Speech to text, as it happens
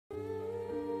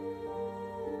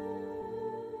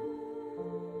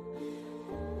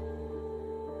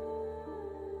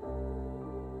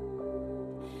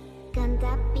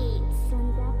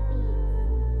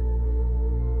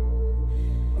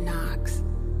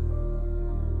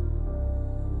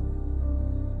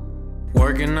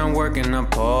Working on working on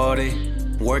party.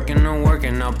 Working on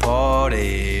working on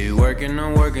party. Working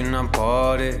on working on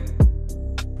party.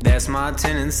 That's my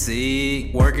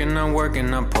tendency. Working on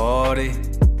working on party.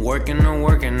 Working on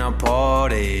working on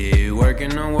party.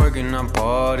 Working on working on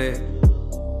party.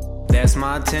 That's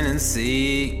my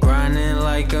tendency. Grinding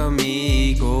like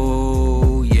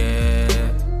amigo, yeah.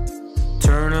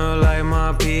 Turn up like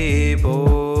my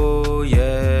people,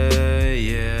 yeah,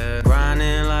 yeah.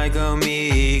 Grinding like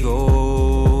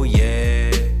amigo,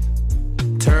 yeah.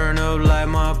 Turn up like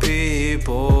my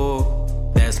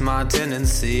people. That's my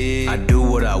tendency. I do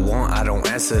what I want, I don't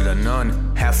answer to none.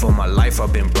 Half of my life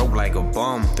I've been broke like a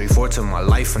bum. 3/4 of my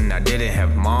life and I didn't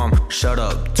have mom. Shut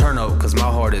up, turn up, cause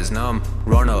my heart is numb.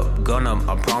 Run up, gun up,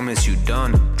 I promise you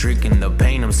done. Drinking the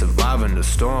pain, I'm surviving the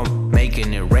storm.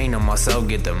 Making it rain on myself,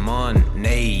 get the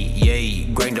money, yay.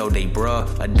 Grain all day, bruh.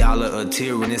 $1 a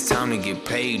tear and it's time to get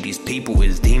paid. These people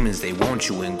is demons, they want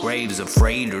you in graves.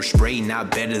 Afraid or sprayed,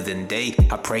 not better than they.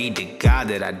 I pray to God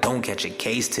that I don't catch a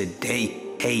case today.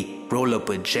 Hey, roll up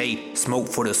a J, smoke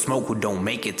for the smoke who don't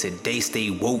make it today.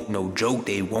 Stay woke, no joke,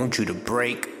 they want you to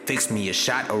break. Fix me a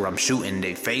shot or I'm shooting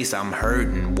they face. I'm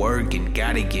hurting, working,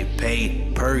 gotta get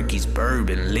paid. Perky's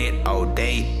bourbon lit all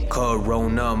day.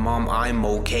 Corona, mom, I'm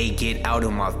okay. Get out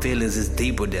of my feelings, it's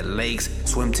deeper than lakes.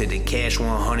 Swim to the cash,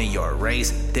 100-yard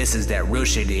race. This is that real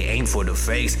shit, it ain't for the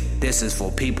fakes. This is for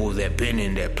people that been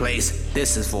in that place.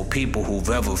 This is for people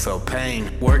who've ever felt pain.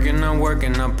 Working on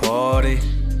party.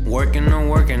 Working on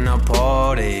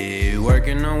party.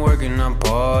 Working on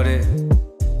party.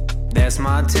 That's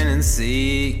my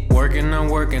tendency. Working on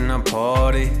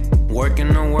party.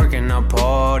 Working on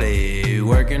party.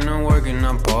 Working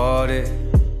on party.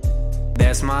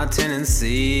 That's my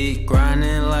tendency.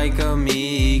 Grinding like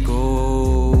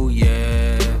amigo,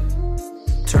 yeah.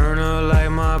 Turn up like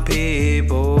my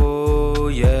people,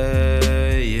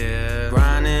 yeah, yeah.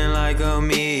 Grinding like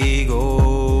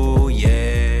amigo,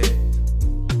 yeah.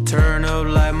 Turn up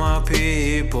like my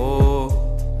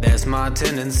people. That's my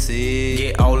tendency.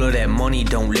 Get all of that money,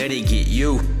 don't let it get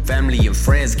you. Family and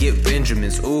friends get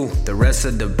Benjamins, ooh. The rest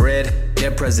of the bread,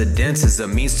 their presidents is a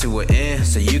means to an end.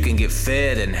 So you can get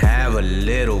fed and have a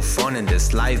little fun in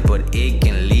this life, but it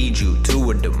can lead you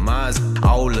to a demise.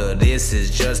 All of this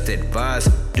is just advice.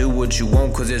 Do what you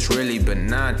want cause it's really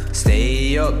benign.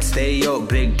 Stay up,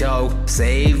 big dog.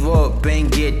 Save up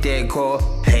and get that call.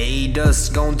 Haters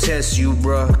gon' test you,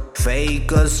 bruh.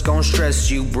 Fakers gon' stress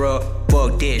you, bruh.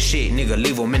 Fuck that shit, nigga,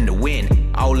 leave them in the wind.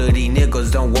 All of these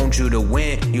niggas don't want you to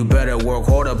win. You better work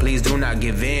harder, please do not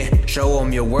give in. Show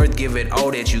them your worth, give it all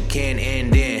that you can,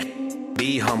 and then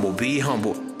be humble, be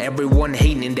humble. Everyone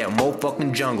hating in that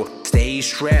motherfucking jungle. Stay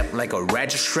strapped like a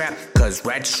ratchet strap, cause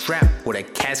ratchet strap with a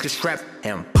casket strap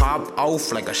and pop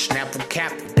off like a snapple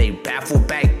cap. They baffle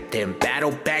back, then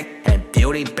battle back and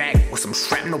build it back with some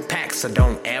shrapnel packs. So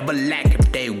don't ever lack if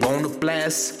they wanna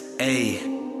blast. Ayy.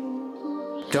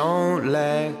 Don't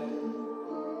lag,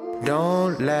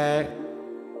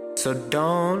 so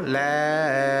don't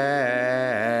lag.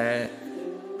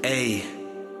 Ayy,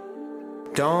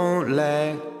 don't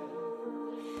lag,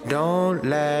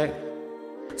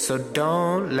 so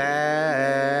don't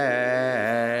lag.